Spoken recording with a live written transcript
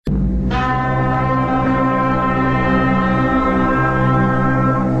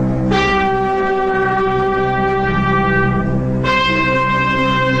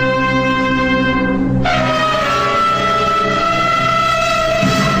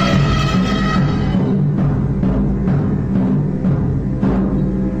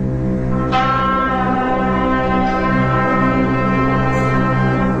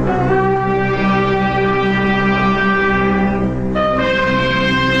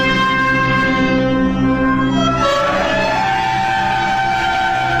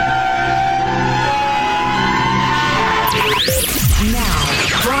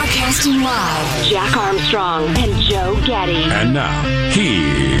And now,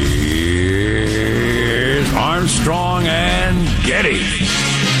 here's Armstrong and Getty.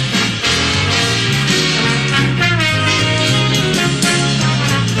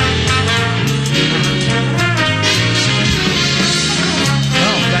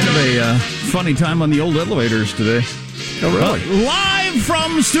 A funny time on the old elevators today. Oh, really? Live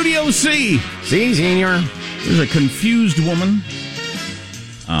from Studio C. See, Senior. There's a confused woman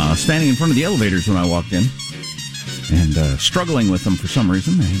standing in front of the elevators when I walked in, and struggling with them for some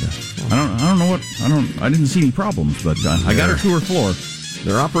reason. And, I don't know what. I didn't see any problems, but I got her to her floor.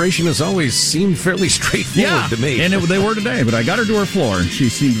 Their operation has always seemed fairly straightforward to me. And they were today, but I got her to her floor, and she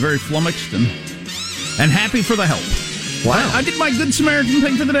seemed very flummoxed and happy for the help. Wow. I did my Good Samaritan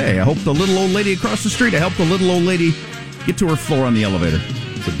thing for the day. I hope the little old lady across the street, I helped the little old lady get to her floor on the elevator.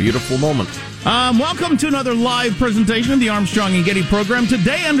 It's a beautiful moment. Welcome to another live presentation of the Armstrong and Getty program.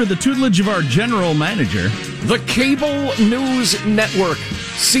 Today, under the tutelage of our general manager, the Cable News Network,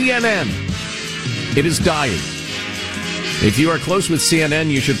 CNN. It is dying. If you are close with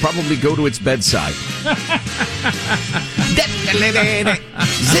CNN, you should probably go to its bedside.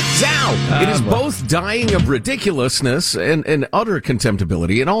 Zit-zow! It is both dying of ridiculousness and utter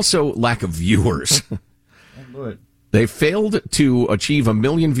contemptibility, and also lack of viewers. They failed to achieve 1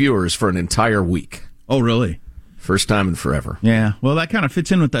 million viewers for an entire week. Oh, really? First time in forever. Yeah, well, that kind of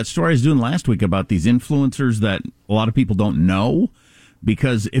fits in with that story I was doing last week about these influencers that a lot of people don't know.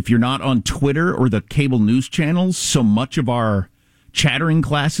 Because if you're not on Twitter or the cable news channels, so much of our chattering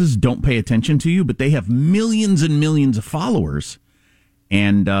classes don't pay attention to you, but they have millions and millions of followers.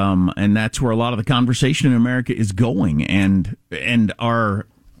 And that's where a lot of the conversation in America is going. And our,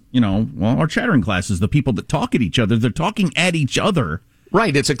 our chattering classes, the people that talk at each other, they're talking at each other.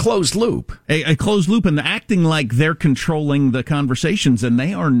 Right, it's a closed loop. A closed loop, and acting like they're controlling the conversations, and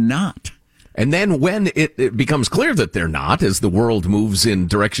they are not. And then when it becomes clear that they're not, as the world moves in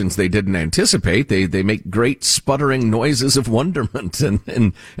directions they didn't anticipate, they make great sputtering noises of wonderment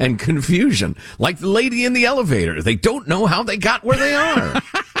and confusion. Like the lady in the elevator. They don't know how they got where they are.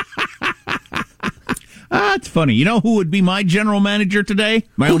 It's funny. You know who would be my general manager today?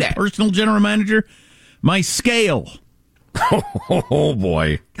 My own personal general manager? My scale. Oh,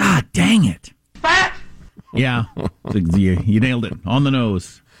 boy. God dang it. Yeah, you nailed it. On the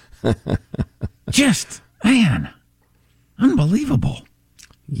nose. Just, man, unbelievable.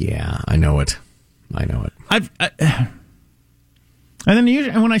 Yeah, I know it. And then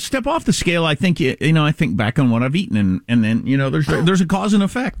usually, when I step off the scale, I think I think back on what I've eaten, and then there's a cause and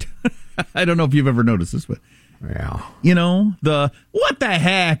effect. I don't know if you've ever noticed this, but yeah, what the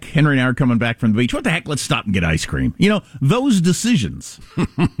heck? Henry and I are coming back from the beach. What the heck? Let's stop and get ice cream. Those decisions.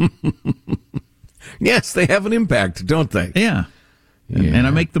 Yes, they have an impact, don't they? Yeah. And I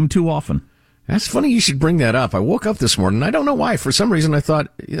make them too often. That's funny you should bring that up. I woke up this morning. I don't know why. For some reason, I thought,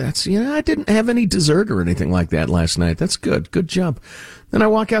 I didn't have any dessert or anything like that last night. That's good. Good job. Then I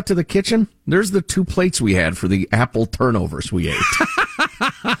walk out to the kitchen. There's the 2 plates we had for the apple turnovers we ate.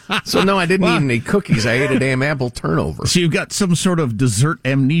 So, no, I didn't eat any cookies. I ate a damn apple turnover. So you've got some sort of dessert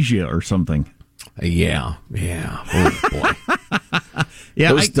amnesia or something. Yeah. Oh, boy.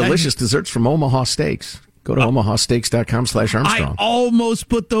 Yeah, Those delicious desserts from Omaha Steaks. Go to omahasteaks.com/Armstrong. I almost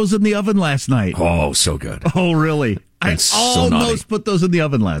put those in the oven last night. Oh, so good. Oh, really? That's I almost put those in the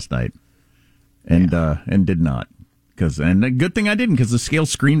oven last night. And did not. And a good thing I didn't, because the scale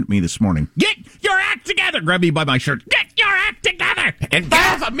screamed at me this morning. Get your act together! Grab me by my shirt. Get your act together! And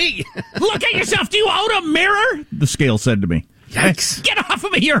get off of me! Look at yourself! Do you own a mirror? The scale said to me. Yikes. Get off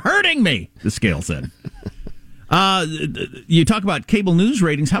of me! You're hurting me! The scale said. You talk about cable news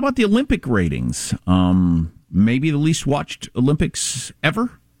ratings. How about the Olympic ratings? Maybe the least watched Olympics ever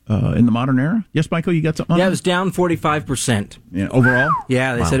in the modern era. Yes, Michael, you got something on that? Yeah, it was down 45%. Yeah, overall?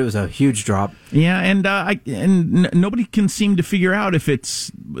 Yeah, they said it was a huge drop. Yeah, and nobody can seem to figure out if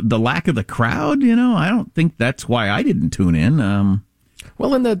it's the lack of the crowd. I don't think that's why I didn't tune in.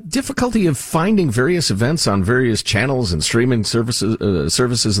 Well, and the difficulty of finding various events on various channels and streaming services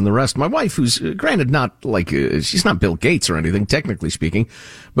and the rest. My wife, who's granted not like, she's not Bill Gates or anything, technically speaking,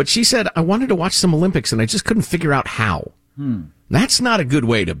 but she said, I wanted to watch some Olympics and I just couldn't figure out how. That's not a good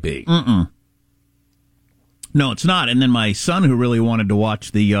way to be. No, it's not. And then my son, who really wanted to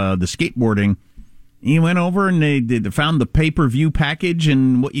watch the skateboarding, he went over and they found the pay-per-view package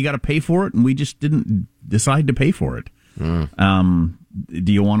and what you got to pay for it, and we just didn't decide to pay for it.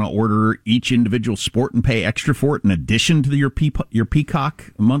 Do you want to order each individual sport and pay extra for it in addition to your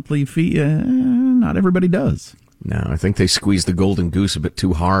Peacock monthly fee? Not everybody does. No, I think they squeezed the golden goose a bit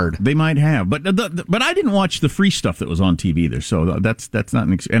too hard. They might have, but I didn't watch the free stuff that was on TV either. So that's not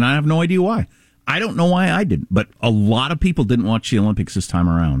and I have no idea why. I don't know why I didn't, but a lot of people didn't watch the Olympics this time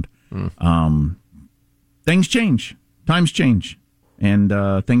around. Things change, times change,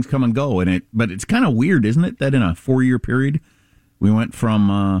 and things come and go. But it's kind of weird, isn't it, that in a 4-year period we went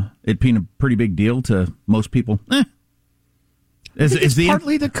from it being a pretty big deal to most people. It's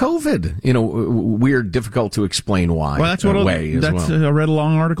partly the COVID, weird, difficult to explain why. Well, that's what I read a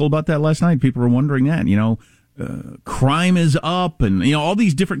long article about that last night. People were wondering that, crime is up, and all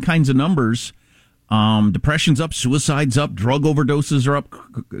these different kinds of numbers. Depression's up, suicide's up, drug overdoses are up,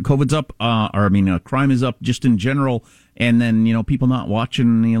 COVID's up, crime is up just in general. And then, people not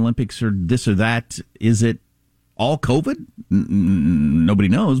watching the Olympics or this or that. Is it all COVID? Nobody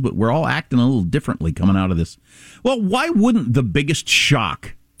knows, but we're all acting a little differently coming out of this. Well, why wouldn't the biggest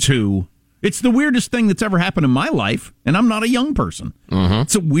shock to... It's the weirdest thing that's ever happened in my life, and I'm not a young person.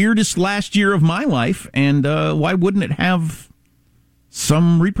 It's the weirdest last year of my life, and why wouldn't it have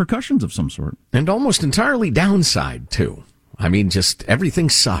some repercussions of some sort? And almost entirely downside, too. I mean, just everything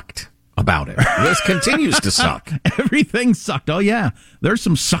sucked about it. This continues to suck. Everything sucked. Oh, yeah. There's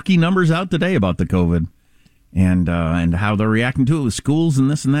some sucky numbers out today about the COVID and how they're reacting to it with schools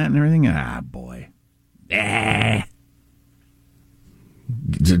and this and that and everything. Ah, boy.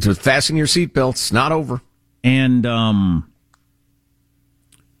 Just fasten your seatbelts. It's not over. And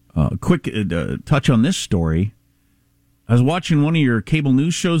quick touch on this story. I was watching one of your cable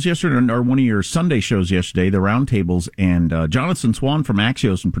news shows yesterday, or one of your Sunday shows yesterday, the roundtables, and Jonathan Swan from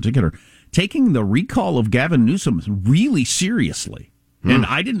Axios in particular, taking the recall of Gavin Newsom really seriously. And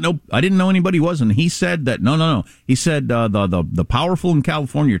I didn't know anybody wasn't. He said that no. He said the powerful in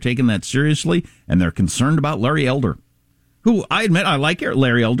California are taking that seriously, and they're concerned about Larry Elder, who I admit I like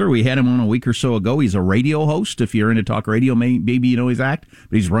Larry Elder. We had him on a week or so ago. He's a radio host. If you're into talk radio, maybe you know his act.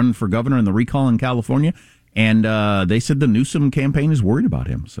 But he's running for governor in the recall in California. And they said the Newsom campaign is worried about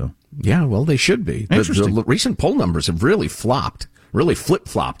him. So yeah, well, they should be. Interesting. The recent poll numbers have really flopped. Really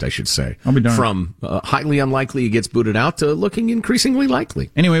flip-flopped, I should say. I'll be darned. From highly unlikely he gets booted out to looking increasingly likely.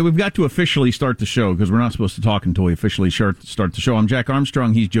 Anyway, we've got to officially start the show because we're not supposed to talk until we officially start the show. I'm Jack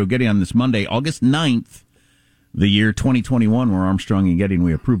Armstrong. He's Joe Getty on this Monday, August 9th, the year 2021. We're Armstrong and Getty, and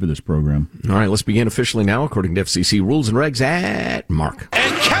we approve of this program. All right, let's begin officially now, according to FCC rules and regs at Mark.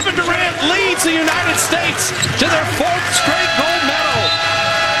 And Kevin Durant leads the United States to their 4th straight gold medal.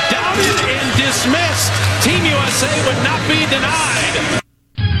 Doubted and dismissed. Team USA would not be denied.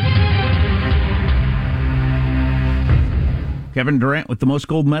 Kevin Durant with the most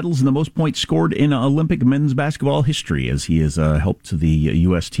gold medals and the most points scored in Olympic men's basketball history, as he has helped the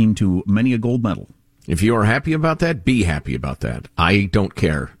U.S. team to many a gold medal. If you are happy about that, be happy about that. I don't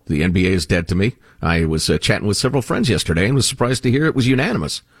care. The NBA is dead to me. I was chatting with several friends yesterday and was surprised to hear it was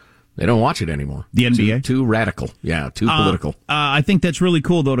unanimous. They don't watch it anymore. The NBA? Too radical. Yeah, too political. I think that's really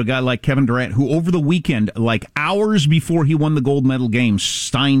cool, though, to a guy like Kevin Durant, who over the weekend, like hours before he won the gold medal game,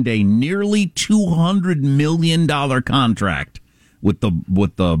 signed a nearly $200 million contract with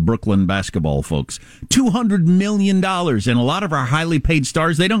the Brooklyn basketball folks. $200 million. And a lot of our highly paid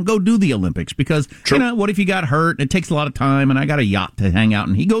stars, they don't go do the Olympics because, what if you got hurt? And it takes a lot of time, and I got a yacht to hang out,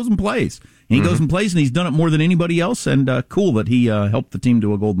 and he goes and plays. And he goes and plays, and he's done it more than anybody else, and cool that he helped the team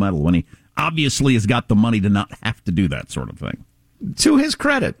to a gold medal when he obviously has got the money to not have to do that sort of thing. To his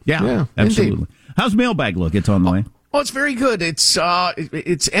credit. Yeah, absolutely. Indeed. How's Mailbag look? It's on the way. Oh, it's very good. It's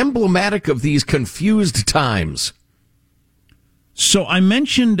emblematic of these confused times. So I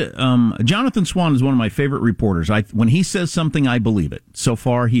mentioned Jonathan Swan is one of my favorite reporters. When he says something, I believe it. So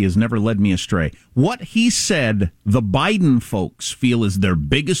far, he has never led me astray. What he said, the Biden folks feel is their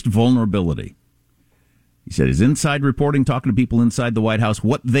biggest vulnerability. He said his inside reporting, talking to people inside the White House,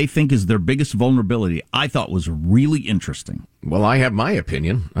 what they think is their biggest vulnerability, I thought was really interesting. Well, I have my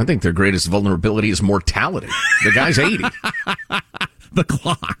opinion. I think their greatest vulnerability is mortality. The guy's 80. The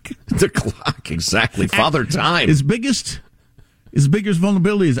clock. The clock, exactly. Father Time. His biggest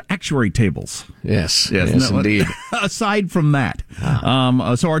vulnerability is actuary tables. Yes, indeed. Aside from that.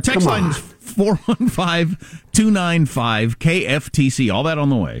 So our text line is 415-295-KFTC. All that on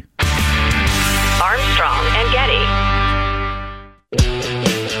the way. Armstrong and Getty.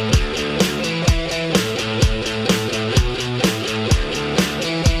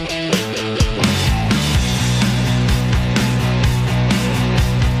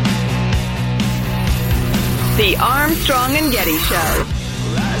 The Armstrong and Getty Show.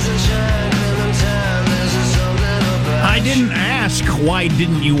 I didn't ask why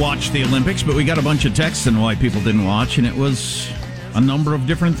didn't you watch the Olympics, but we got a bunch of texts on why people didn't watch, and it was a number of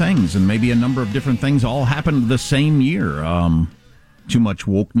different things, and maybe a number of different things all happened the same year. Too much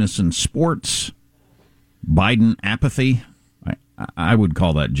wokeness in sports, Biden apathy. I would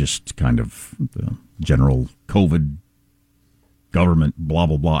call that just kind of the general COVID government blah,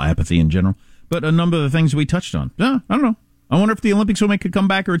 blah, blah apathy in general. But a number of the things we touched on. I don't know. I wonder if the Olympics will make a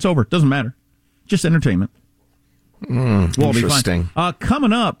comeback or it's over. Doesn't matter. Just entertainment. Interesting.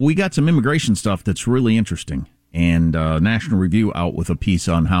 Coming up, we got some immigration stuff that's really interesting. And National Review out with a piece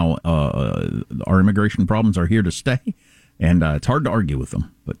on how our immigration problems are here to stay. And it's hard to argue with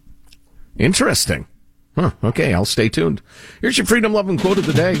them. But interesting. Okay, I'll stay tuned. Here's your freedom-loving quote of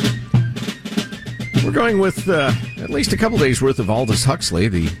the day. We're going with at least a couple days' worth of Aldous Huxley,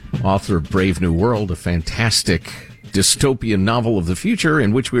 the author of Brave New World, a fantastic dystopian novel of the future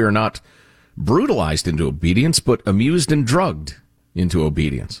in which we are not brutalized into obedience, but amused and drugged into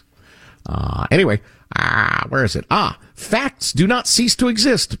obedience. Anyway, where is it? Facts do not cease to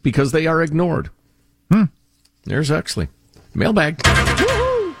exist because they are ignored. There's Huxley. Mailbag.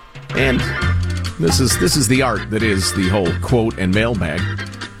 Woo-hoo! And this is the art that is the whole quote and mailbag.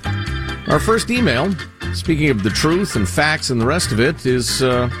 Our first email, speaking of the truth and facts and the rest of it, is,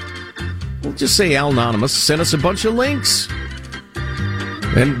 we'll just say Al Anonymous sent us a bunch of links.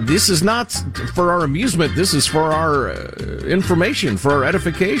 And this is not for our amusement. This is for our information, for our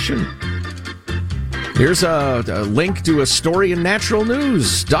edification. Here's a link to a story in Natural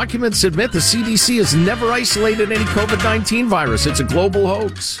News. Documents admit the CDC has never isolated any COVID-19 virus. It's a global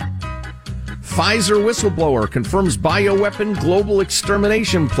hoax. Pfizer whistleblower confirms bioweapon global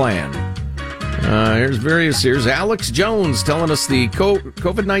extermination plan. Here's Alex Jones telling us the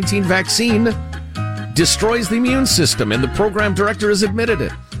COVID-19 vaccine destroys the immune system, and the program director has admitted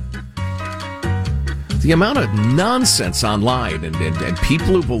it. The amount of nonsense online and people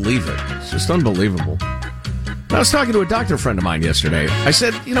who believe it, it's just unbelievable. I was talking to a doctor friend of mine yesterday. I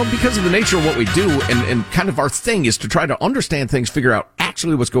said, because of the nature of what we do and kind of our thing is to try to understand things, figure out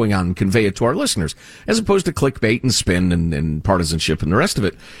actually what's going on and convey it to our listeners, as opposed to clickbait and spin and partisanship and the rest of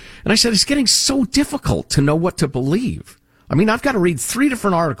it. And I said, it's getting so difficult to know what to believe. I mean, I've got to read 3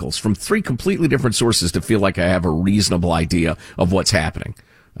 different articles from 3 completely different sources to feel like I have a reasonable idea of what's happening.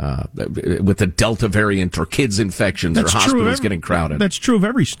 With the Delta variant or kids' infections or hospitals getting crowded. That's true of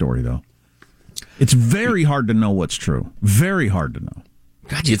every story, though. It's very hard to know what's true. Very hard to know.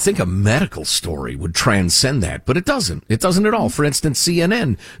 God, you'd think a medical story would transcend that, but it doesn't. It doesn't at all. For instance,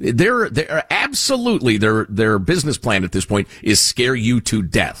 CNN, they're absolutely their business plan at this point is scare you to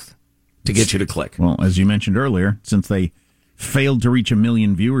death to get you to click. Well, as you mentioned earlier, since they failed to reach 1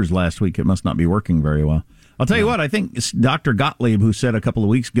 million viewers last week, it must not be working very well. I'll tell you what, I think it's Dr. Gottlieb who said a couple of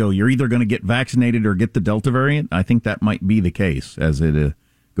weeks ago, you're either going to get vaccinated or get the Delta variant. I think that might be the case as it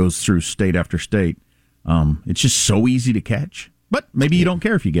goes through state after state. It's just so easy to catch. But maybe you don't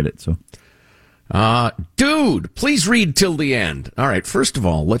care if you get it. So, dude, please read till the end. All right, first of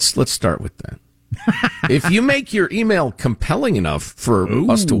all, let's start with that. If you make your email compelling enough for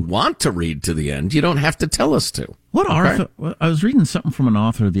us to want to read to the end, you don't have to tell us to. What author? I was reading something from an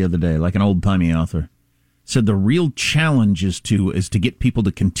author the other day, like an old-timey author. Said the real challenge is to get people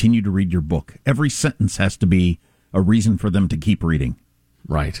to continue to read your book. Every sentence has to be a reason for them to keep reading.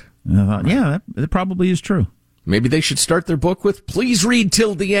 Right. And I thought, yeah, that probably is true. Maybe they should start their book with, please read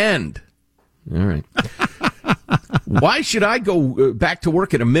till the end. All right. Why should I go back to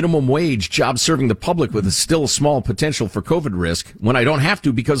work at a minimum wage job serving the public with a still small potential for COVID risk when I don't have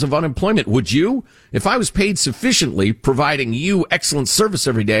to because of unemployment? Would you? If I was paid sufficiently, providing you excellent service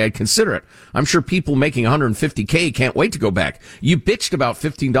every day, I'd consider it. I'm sure people making $150K can't wait to go back. You bitched about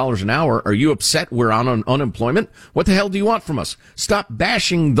 $15 an hour. Are you upset we're on unemployment? What the hell do you want from us? Stop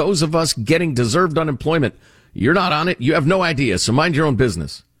bashing those of us getting deserved unemployment. You're not on it. You have no idea. So mind your own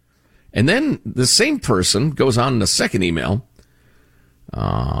business. And then the same person goes on in the second email.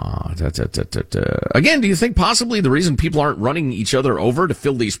 Again, do you think possibly the reason people aren't running each other over to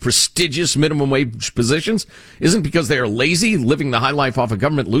fill these prestigious minimum wage positions isn't because they are lazy, living the high life off of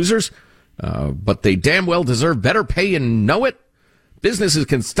government losers, but they damn well deserve better pay and know it? Businesses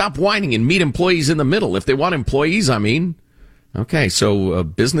can stop whining and meet employees in the middle. If they want employees, I mean. Okay, so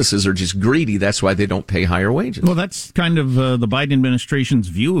businesses are just greedy. That's why they don't pay higher wages. Well, that's kind of the Biden administration's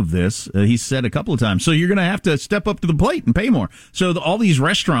view of this. He said a couple of times, so you're going to have to step up to the plate and pay more. So all these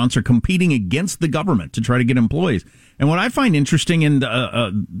restaurants are competing against the government to try to get employees. And what I find interesting, and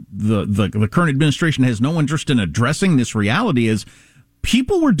the current administration has no interest in addressing this reality, is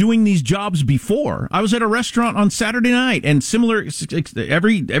people were doing these jobs before. I was at a restaurant on Saturday night, and similar,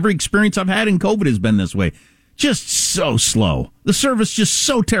 every experience I've had in COVID has been this way. Just so slow. The service just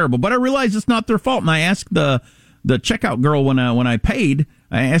so terrible. But I realize it's not their fault. And I asked the checkout girl when I paid,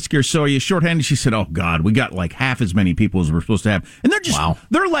 I asked her, so are you shorthanded? She said, oh, God, we got like half as many people as we're supposed to have. And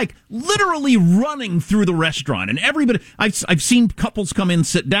they're like literally running through the restaurant. And everybody, I've seen couples come in,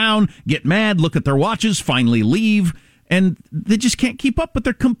 sit down, get mad, look at their watches, finally leave. And they just can't keep up, but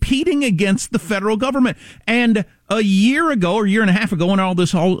they're competing against the federal government. And a year ago, or a year and a half ago, when all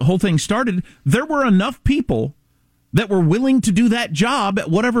this whole thing started, there were enough people that were willing to do that job at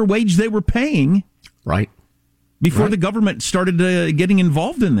whatever wage they were paying. Right. Before the government started getting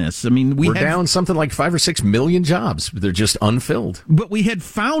involved in this. I mean, we're down something like 5 or 6 million jobs. They're just unfilled. But we had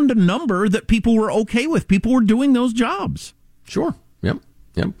found a number that people were okay with. People were doing those jobs. Sure. Yep.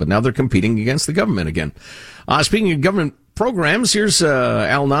 But now they're competing against the government again. Speaking of government programs, here's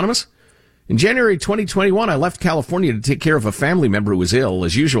Al Anonymous. In January 2021, I left California to take care of a family member who was ill.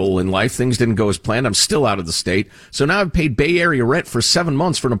 As usual in life, things didn't go as planned. I'm still out of the state. So now I've paid Bay Area rent for 7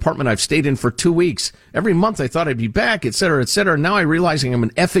 months for an apartment I've stayed in for 2 weeks. Every month I thought I'd be back, et cetera, et cetera. Now I'm realizing I'm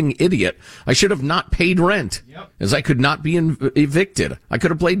an effing idiot. I should have not paid rent, as I could not be evicted. I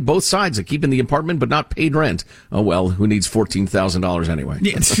could have played both sides of keeping the apartment but not paid rent. Oh, well, who needs $14,000 anyway?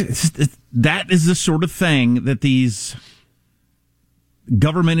 That is the sort of thing that these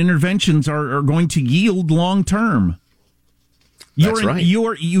government interventions are going to yield long term. That's right.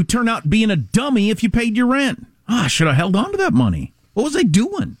 You turn out being a dummy if you paid your rent. I should have held on to that money. What was I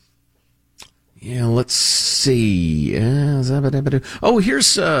doing? Yeah, let's see. Oh,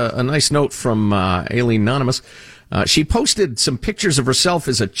 here's a nice note from Aileen Anonymous. She posted some pictures of herself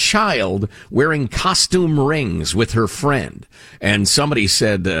as a child wearing costume rings with her friend. And somebody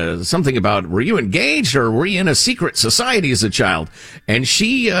said something about, were you engaged or were you in a secret society as a child? And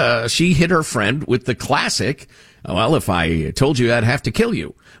she hit her friend with the classic, well, if I told you, I'd have to kill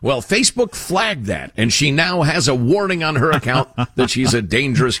you. Well, Facebook flagged that, and she now has a warning on her account that she's a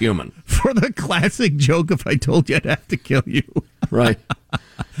dangerous human. For the classic joke, if I told you, I'd have to kill you. Right.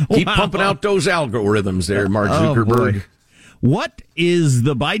 Keep pumping out those algorithms there, Mark Zuckerberg. Boy. What is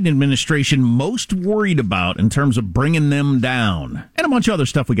the Biden administration most worried about in terms of bringing them down? And a bunch of other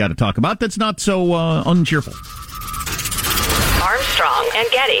stuff we got to talk about that's not so uncheerful. Armstrong and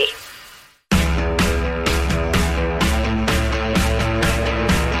Getty.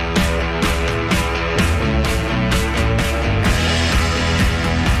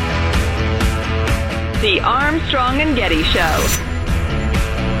 The Armstrong and Getty Show.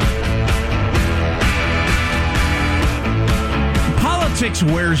 Politics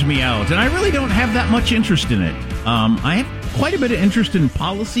wears me out, and I really don't have that much interest in it. I have quite a bit of interest in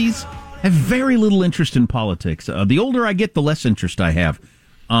policies. I have very little interest in politics. The older I get, the less interest I have.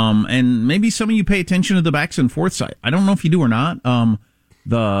 And maybe some of you pay attention to the backs and forths. I don't know if you do or not.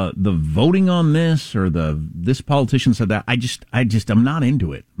 The voting on this or this politician said that. I'm not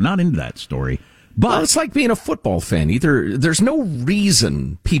into it. I'm not into that story. But it's like being a football fan. There's no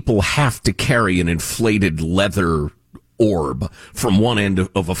reason people have to carry an inflated leather orb from one end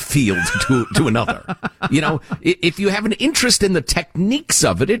of a field to another. You know, if you have an interest in the techniques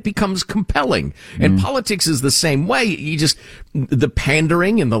of it, it becomes compelling. And politics is the same way. The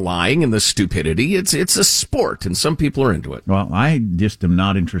pandering and the lying and the stupidity, it's a sport, and some people are into it. Well, I just am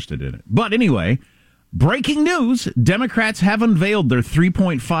not interested in it. But anyway, breaking news, Democrats have unveiled their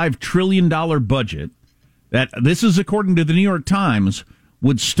 $3.5 trillion budget that, this is according to the New York Times,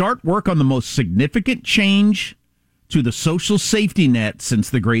 would start work on the most significant change to the social safety net since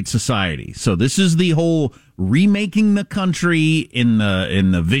the Great Society. So this is the whole remaking the country in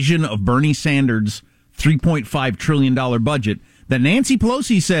the vision of Bernie Sanders' $3.5 trillion budget that Nancy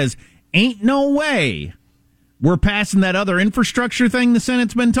Pelosi says, ain't no way we're passing that other infrastructure thing the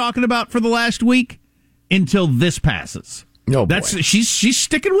Senate's been talking about for the last week until this passes. No, she's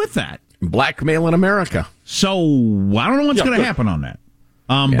sticking with that. Blackmail in America. So I don't know what's going to happen on that.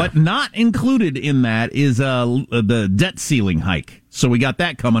 But not included in that is the debt ceiling hike. So we got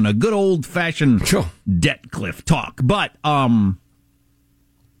that coming, a good old-fashioned debt cliff talk. But, and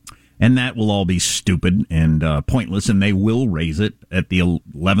that will all be stupid and pointless, and they will raise it at the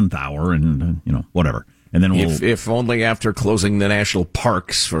 11th hour and, whatever. And then if only after closing the national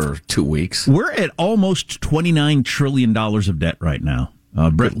parks for 2 weeks. We're at almost $29 trillion of debt right now.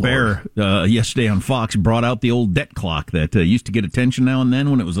 Brett Baer, yesterday on Fox, brought out the old debt clock that used to get attention now and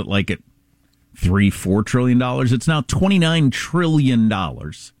then when it was at $3-4 trillion. It's now $29 trillion.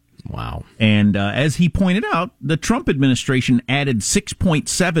 Wow. And as he pointed out, the Trump administration added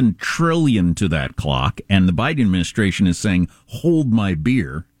 $6.7 trillion to that clock, and the Biden administration is saying, hold my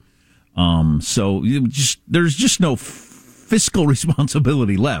beer. So there's just no fiscal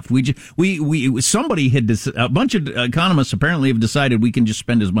responsibility left. A bunch of economists apparently have decided we can just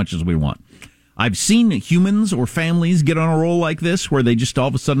spend as much as we want. I've seen humans or families get on a roll like this where they just all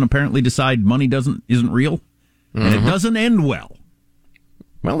of a sudden apparently decide money isn't real, and it doesn't end well.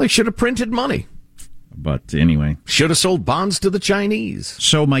 Well, they should have printed money. But anyway. Should have sold bonds to the Chinese.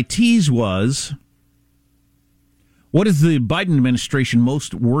 So my tease was, what is the Biden administration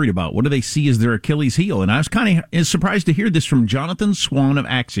most worried about? What do they see as their Achilles heel? And I was kind of surprised to hear this from Jonathan Swan of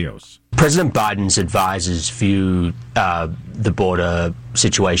Axios. President Biden's advisors view the border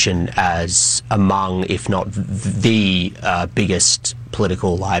situation as among, if not the biggest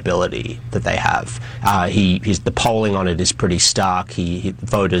political liability that they have. The polling on it is pretty stark.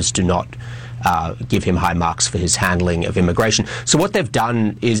 Voters do not give him high marks for his handling of immigration. So what they've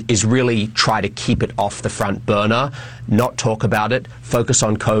done is really try to keep it off the front burner, not talk about it, focus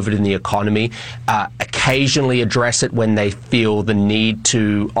on COVID and the economy, occasionally address it when they feel the need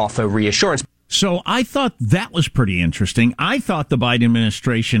to offer reassurance. So I thought that was pretty interesting. I thought the Biden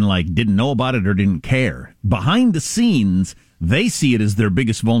administration didn't know about it or didn't care. Behind the scenes, they see it as their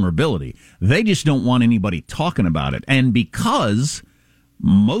biggest vulnerability. They just don't want anybody talking about it. And because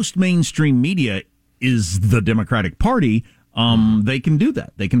most mainstream media is the Democratic Party, they can do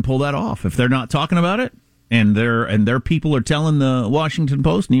that. They can pull that off. If they're not talking about it, and their people are telling the Washington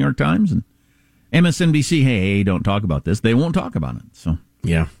Post, New York Times, and MSNBC, hey, don't talk about this, they won't talk about it. So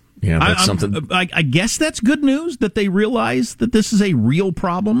yeah, that's something. I guess that's good news that they realize that this is a real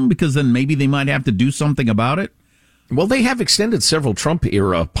problem, because then maybe they might have to do something about it. Well, they have extended several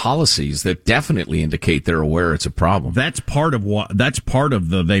Trump-era policies that definitely indicate they're aware it's a problem. That's part of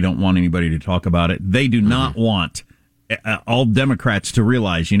the they don't want anybody to talk about it. They do not want all Democrats to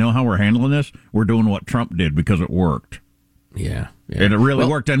realize, how we're handling this? We're doing what Trump did because it worked. Yeah. And it really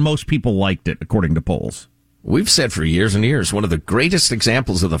worked, and most people liked it, according to polls. We've said for years and years, one of the greatest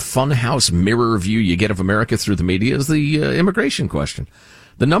examples of the funhouse mirror view you get of America through the media is the immigration question.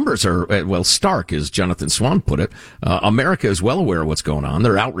 The numbers are, stark, as Jonathan Swan put it. America is well aware of what's going on.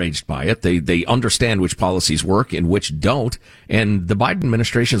 They're outraged by it. They understand which policies work and which don't. And the Biden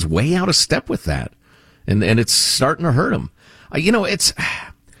administration is way out of step with that. And it's starting to hurt them.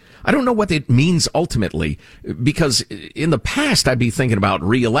 I don't know what it means ultimately, because in the past I'd be thinking about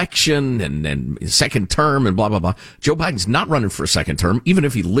re-election and second term and blah, blah, blah. Joe Biden's not running for a second term, even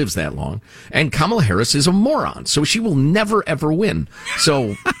if he lives that long. And Kamala Harris is a moron, so she will never, ever win.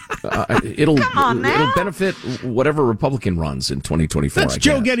 So it'll benefit whatever Republican runs in 2024. That's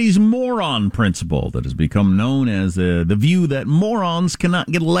Joe Getty's moron principle that has become known as the view that morons cannot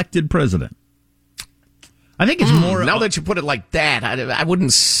get elected president. I think it's more... Now that you put it like that, I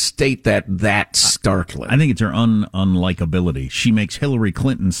wouldn't state that starkly. I think it's her unlikability. She makes Hillary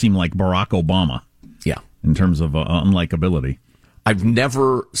Clinton seem like Barack Obama. Yeah. In terms of unlikability. I've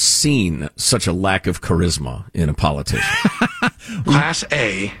never seen such a lack of charisma in a politician. Class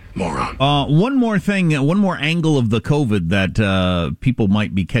A moron. One more thing, one more angle of the COVID that people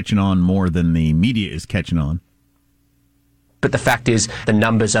might be catching on more than the media is catching on. But the fact is, the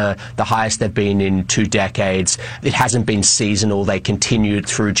numbers are the highest they've been in 2 decades. It hasn't been seasonal. They continued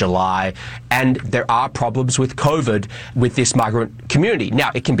through July. And there are problems with COVID with this migrant community.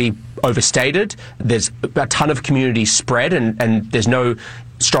 Now, it can be overstated. There's a ton of community spread, and there's no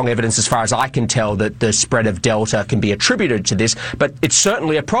strong evidence, as far as I can tell, that the spread of Delta can be attributed to this, but it's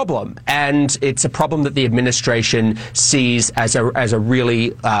certainly a problem, and it's a problem that the administration sees as a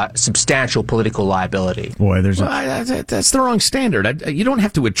really substantial political liability. Boy, that's the wrong standard. You don't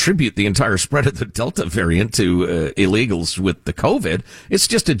have to attribute the entire spread of the Delta variant to illegals with the COVID. It's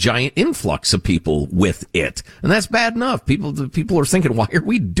just a giant influx of people with it, and that's bad enough. People are thinking, why are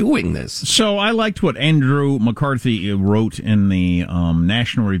we doing this? So I liked what Andrew McCarthy wrote in the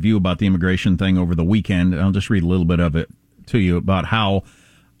National Review about the immigration thing over the weekend. I'll just read a little bit of it to you about how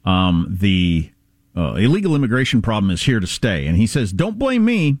the illegal immigration problem is here to stay. And he says, don't blame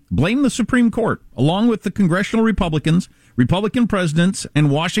me, blame the Supreme Court, along with the congressional Republicans, Republican presidents,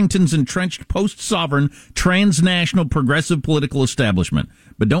 and Washington's entrenched post-sovereign, transnational progressive political establishment.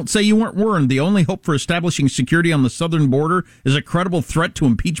 But don't say you weren't warned. The only hope for establishing security on the southern border is a credible threat to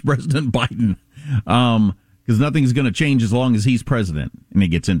impeach President Biden. Because nothing's going to change as long as he's president. And he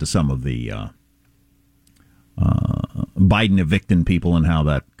gets into some of the Biden evicting people and how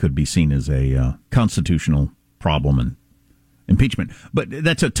that could be seen as a constitutional problem and impeachment. But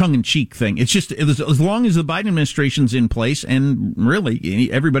that's a tongue-in-cheek thing. It's just as long as the Biden administration's in place, and really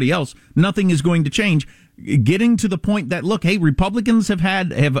everybody else, nothing is going to change. Getting to the point that, look, hey, Republicans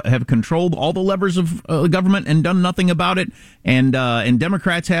have controlled all the levers of government and done nothing about it, and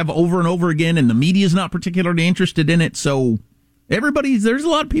Democrats have over and over again, and the media is not particularly interested in it. So there's a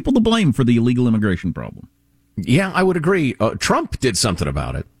lot of people to blame for the illegal immigration problem. Yeah, I would agree. Trump did something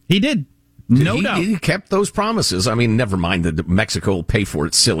about it. He did. No doubt. He kept those promises. I mean, never mind that Mexico will pay for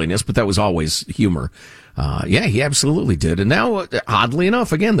its silliness, but that was always humor. Yeah, he absolutely did. And now, oddly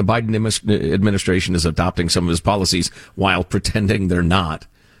enough, again, the Biden administration is adopting some of his policies while pretending they're not.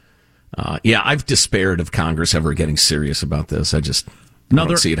 Yeah, I've despaired of Congress ever getting serious about this. I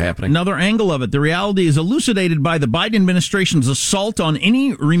don't see it happening. Another angle of it. The reality is elucidated by the Biden administration's assault on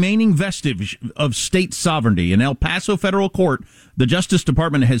any remaining vestige of state sovereignty. In El Paso federal court, the Justice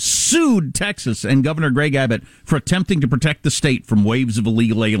Department has sued Texas and Governor Greg Abbott for attempting to protect the state from waves of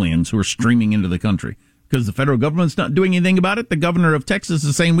illegal aliens who are streaming into the country. Because the federal government's not doing anything about it. The governor of Texas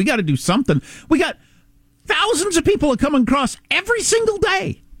is saying, we got to do something. We got thousands of people that come across every single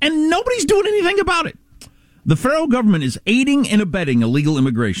day, and nobody's doing anything about it. The federal government is aiding and abetting illegal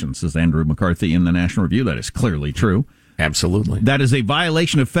immigration, says Andrew McCarthy in the National Review. That is clearly true. Absolutely. That is a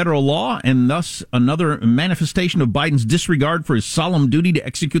violation of federal law and thus another manifestation of Biden's disregard for his solemn duty to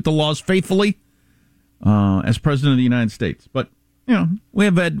execute the laws faithfully as president of the United States. But, you know,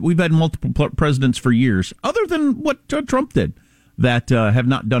 we've had multiple presidents for years, other than what Trump did, that have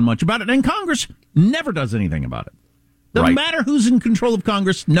not done much about it. And Congress never does anything about it. Doesn't matter who's in control of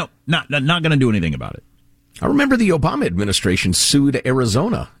Congress. No, not going to do anything about it. I remember the Obama administration sued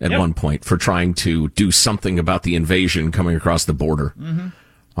Arizona at one point for trying to do something about the invasion coming across the border.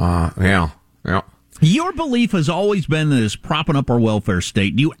 Mm-hmm. Yeah. Your belief has always been that it's propping up our welfare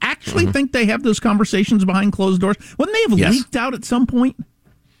state. Do you actually think they have those conversations behind closed doors? Wouldn't they have leaked out at some point?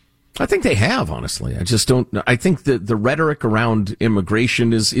 I think they have, honestly. I just don't. I think that the rhetoric around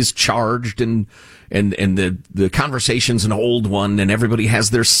immigration is charged, and the conversation's an old one, and everybody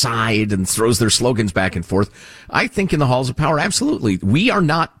has their side and throws their slogans back and forth. I think in the halls of power, absolutely, we are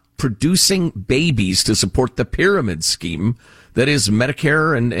not producing babies to support the pyramid scheme that is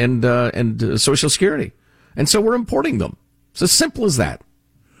Medicare and Social Security, and so we're importing them. It's as simple as that.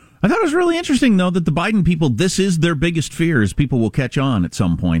 I thought it was really interesting, though, that the Biden people, this is their biggest fear, is people will catch on at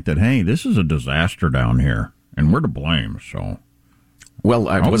some point that, hey, this is a disaster down here, and we're to blame, so. Well,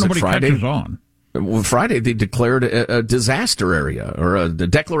 was it Friday? Catches on. Well, Friday they declared a disaster area, or a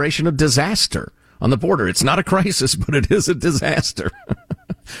declaration of disaster on the border. It's not a crisis, but it is a disaster.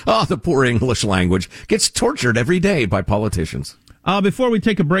 Oh, the poor English language gets tortured every day by politicians. Before we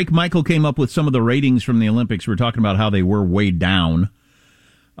take a break, Michael came up with some of the ratings from the Olympics. We were talking about how they were way down.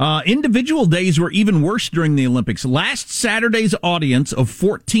 Individual days were even worse during the Olympics. Last Saturday's audience of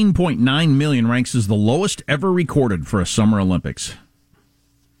 14.9 million ranks as the lowest ever recorded for a Summer Olympics,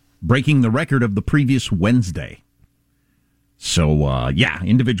 breaking the record of the previous Wednesday. So,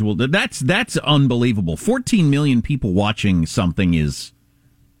 individual. That's unbelievable. 14 million people watching something is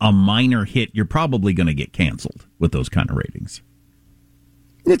a minor hit. You're probably going to get canceled with those kind of ratings.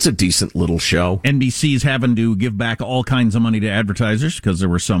 It's a decent little show. NBC's having to give back all kinds of money to advertisers because there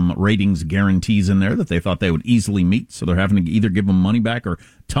were some ratings guarantees in there that they thought they would easily meet. So they're having to either give them money back or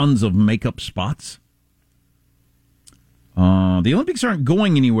tons of makeup spots. The Olympics aren't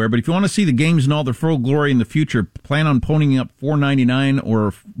going anywhere, but if you want to see the games in all their full glory in the future, plan on ponying up $4.99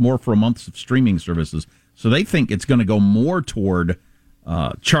 or more for a month of streaming services. So they think it's going to go more toward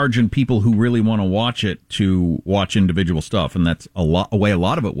charging people who really want to watch it to watch individual stuff, and that's a way a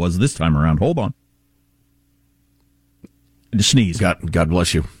lot of it was this time around. Hold on. I just sneeze. God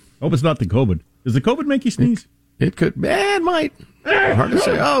bless you. Hope it's not the COVID. Does the COVID make you sneeze? It could. It might. Hard to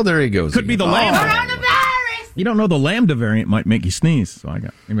say. Oh, there he goes. Could be the Lambda. You don't know the Lambda variant might make you sneeze. So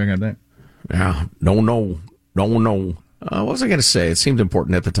maybe I got that. Yeah. No. What was I going to say? It seemed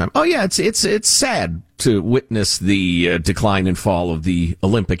important at the time. Oh yeah, it's sad to witness the decline and fall of the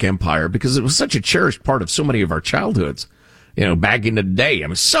Olympic empire because it was such a cherished part of so many of our childhoods. You know, back in the day, it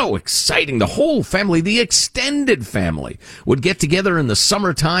was so exciting. The whole family, the extended family, would get together in the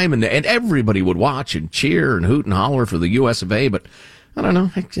summertime, and everybody would watch and cheer and hoot and holler for the U.S. of A. But I don't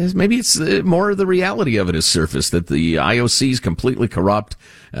know. Maybe it's more of the reality of it has surfaced that the IOC is completely corrupt.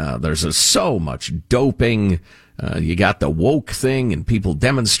 There's so much doping. You got the woke thing and people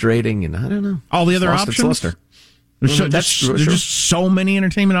demonstrating, and I don't know. All the other options. There's just so many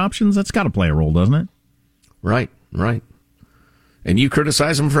entertainment options. That's got to play a role, doesn't it? Right. And you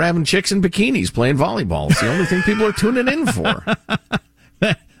criticize them for having chicks in bikinis playing volleyball. It's the only thing people are tuning in for.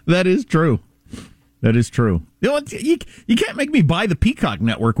 That is true. That is true. You know, you can't make me buy the Peacock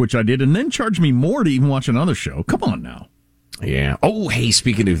network, which I did, and then charge me more to even watch another show. Come on now. Yeah. Oh, hey,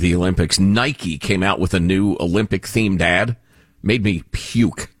 speaking of the Olympics, Nike came out with a new Olympic-themed ad. Made me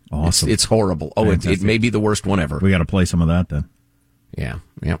puke. Awesome. It's horrible. Oh, it may be the worst one ever. We got to play some of that then. Yeah.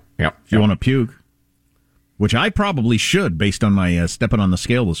 If you want to puke, which I probably should based on my stepping on the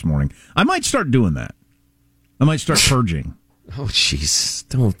scale this morning. I might start doing that. I might start purging. Oh, jeez.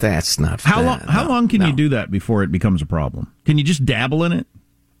 Don't. That's not How long can you do that before it becomes a problem? Can you just dabble in it?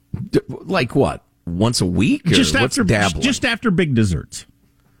 Like what? Once a week? Or Just what's after dabbling? just after big desserts.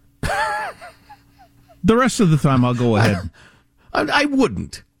 The rest of the time, I'll go ahead. I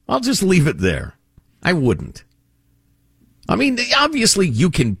wouldn't. I'll just leave it there. I wouldn't. I mean, obviously, you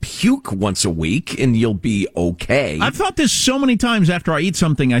can puke once a week and you'll be okay. I've thought this so many times after I eat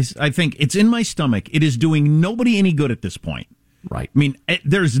something, I think it's in my stomach. It is doing nobody any good at this point. Right. I mean,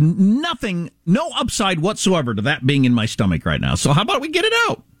 there's no upside whatsoever to that being in my stomach right now. So how about we get it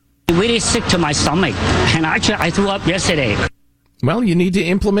out? Really sick to my stomach, and actually I threw up yesterday. Well, you need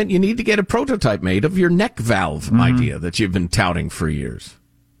to get a prototype made of your neck valve idea that you've been touting for years.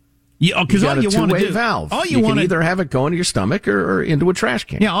 Yeah, because all you want to do, valve. all you can either have it go into your stomach or into a trash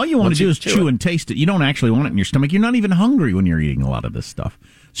can. Yeah, all you want to do is chew and taste it. You don't actually want it in your stomach. You're not even hungry when you're eating a lot of this stuff.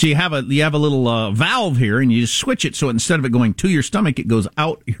 So you have a little valve here, and you just switch it so instead of it going to your stomach, it goes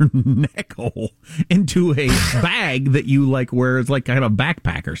out your neck hole into a bag that you like wear as like kind of a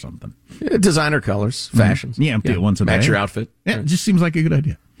backpack or something. Designer colors, fashions. Yeah, empty it once a day. Match your outfit. Yeah, it just seems like a good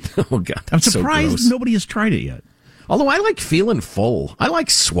idea. Oh God, I'm that's surprised so gross. nobody has tried it yet. Although I like feeling full. I like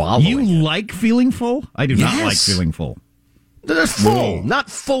swallowing. You like feeling full? I do not like feeling full. They're full,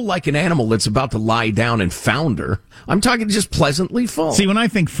 not full like an animal that's about to lie down and founder. I'm talking just pleasantly full. See, when I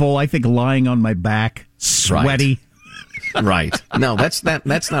think full, I think lying on my back, sweaty. Right. No, that's not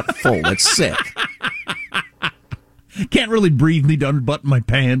full. That's sick. Can't really breathe, need to unbutton my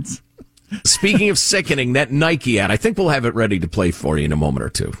pants. Speaking of sickening, that Nike ad, I think we'll have it ready to play for you in a moment or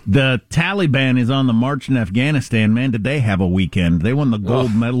two. The Taliban is on the march in Afghanistan. Man, did they have a weekend. They won the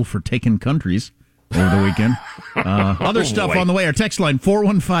gold medal for taking countries over the weekend. Other stuff on the way. Our text line,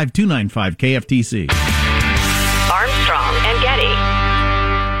 415-295-KFTC. Armstrong and Getty.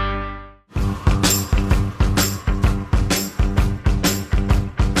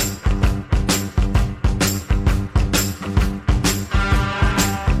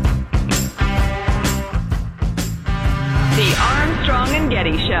 The Armstrong and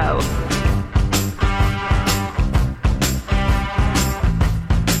Getty Show.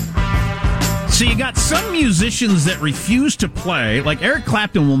 So you got some musicians that refuse to play. Like Eric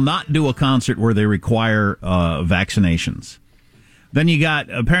Clapton will not do a concert where they require vaccinations. Then you got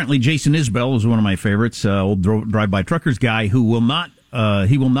apparently Jason Isbell is one of my favorites, old drive-by truckers guy who will not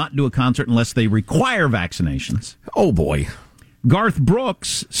do a concert unless they require vaccinations. Oh boy. Garth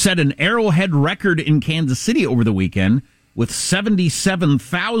Brooks set an Arrowhead record in Kansas City over the weekend with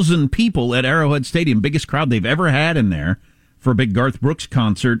 77,000 people at Arrowhead Stadium, biggest crowd they've ever had in there for a big Garth Brooks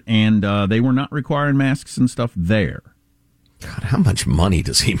concert, and they were not requiring masks and stuff there. God, how much money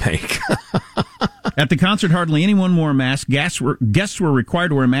does he make? At the concert, hardly anyone wore a mask. Guests were required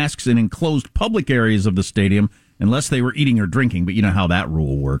to wear masks in enclosed public areas of the stadium unless they were eating or drinking, but you know how that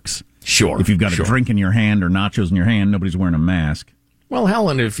rule works. Sure. If you've got a drink in your hand or nachos in your hand, nobody's wearing a mask. Well,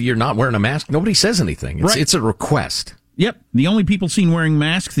 Helen, if you're not wearing a mask, nobody says anything. It's a request. Yep. The only people seen wearing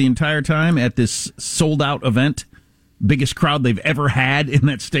masks the entire time at this sold-out event, biggest crowd they've ever had in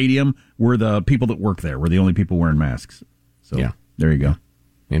that stadium, were the people that work there. Were the only people wearing masks. So, yeah, there you go.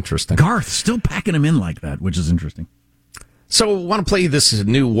 Interesting. Garth still packing them in like that, which is interesting. So I want to play this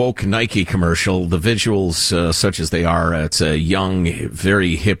new woke Nike commercial. The visuals, such as they are, it's a young,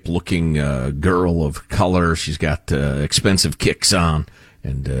 very hip-looking girl of color. She's got expensive kicks on,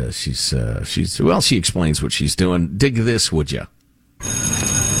 and she explains what she's doing. Dig this, would you?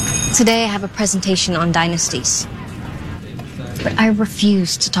 Today I have a presentation on dynasties. But I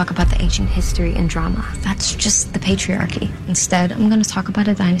refuse to talk about the ancient history and drama. That's just the patriarchy. Instead, I'm going to talk about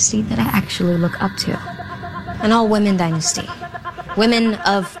a dynasty that I actually look up to. An all-women dynasty. Women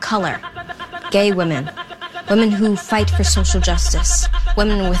of color. Gay women. Women who fight for social justice.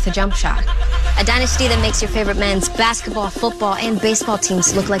 Women with a jump shot. A dynasty that makes your favorite men's basketball, football, and baseball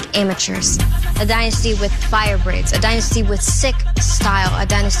teams look like amateurs. A dynasty with fire braids. A dynasty with sick style. A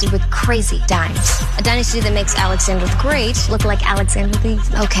dynasty with crazy dimes. A dynasty that makes Alexander the Great look like Alexander the...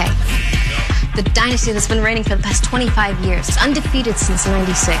 Okay. The dynasty that's been reigning for the past 25 years. It's undefeated since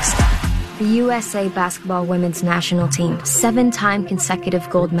 '96. The USA basketball women's national team. 7-time consecutive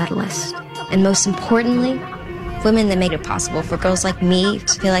gold medalist. And most importantly, women that made it possible for girls like me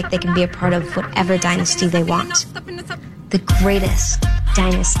to feel like they can be a part of whatever dynasty they want. The greatest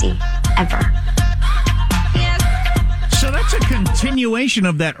dynasty ever. So that's a continuation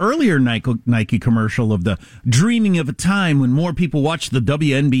of that earlier Nike commercial of the dreaming of a time when more people watch the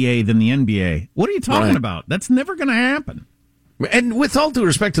WNBA than the NBA. What are you talking about? That's never going to happen. And with all due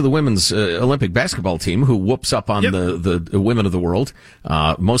respect to the women's Olympic basketball team, who whoops up on the women of the world,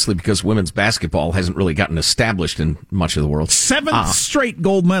 mostly because women's basketball hasn't really gotten established in much of the world. Seventh straight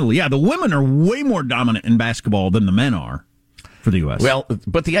gold medal. Yeah, the women are way more dominant in basketball than the men are for the U.S. Well,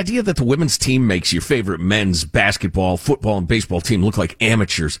 but the idea that the women's team makes your favorite men's basketball, football, and baseball team look like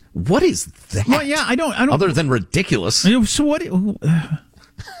amateurs, what is that? Well, yeah, I don't. Other than ridiculous. So what?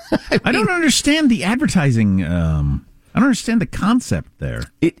 I don't understand the advertising. I don't understand the concept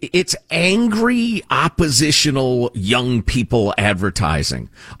there. It's angry, oppositional young people advertising.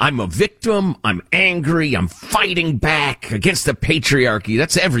 I'm a victim. I'm angry. I'm fighting back against the patriarchy.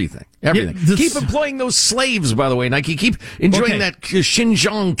 That's everything. Everything. Yeah, keep employing those slaves, by the way, Nike. Keep enjoying that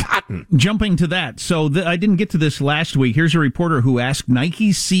Xinjiang cotton. Jumping to that. So I didn't get to this last week. Here's a reporter who asked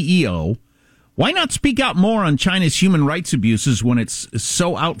Nike's CEO, why not speak out more on China's human rights abuses when it's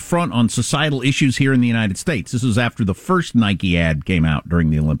so out front on societal issues here in the United States? This was after the first Nike ad came out during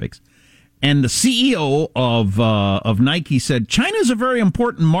the Olympics. And the CEO of Nike said, China's a very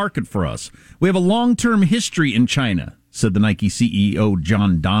important market for us. We have a long-term history in China, said the Nike CEO,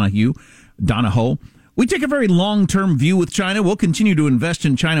 John Donahoe. We take a very long-term view with China. We'll continue to invest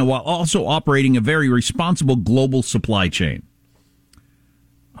in China while also operating a very responsible global supply chain.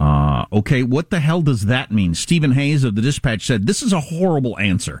 Okay, what the hell does that mean? Stephen Hayes of the Dispatch said, this is a horrible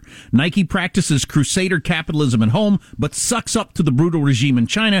answer. Nike practices crusader capitalism at home, but sucks up to the brutal regime in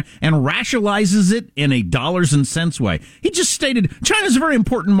China and rationalizes it in a dollars and cents way. He just stated, China's a very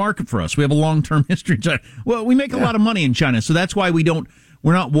important market for us. We have a long-term history in China. Well, we make a lot of money in China, so that's why we're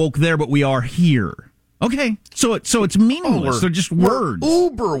not woke there, but we are here. Okay, so it's meaningless. They're just words. We're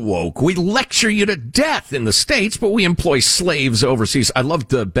uber woke. We lecture you to death in the States, but we employ slaves overseas. I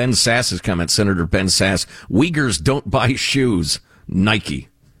loved Ben Sass's comment, Senator Ben Sass. Uyghurs don't buy shoes. Nike.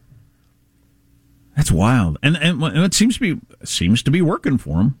 That's wild, and it seems to be working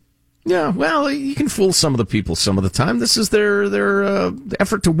for them. Yeah, well, you can fool some of the people some of the time. This is their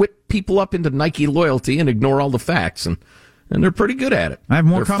effort to whip people up into Nike loyalty and ignore all the facts, and they're pretty good at it. I have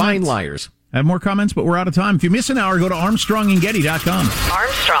more They're comments. Fine liars. I have more comments, but we're out of time. If you miss an hour, go to ArmstrongandGetty.com.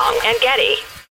 Armstrong and Getty.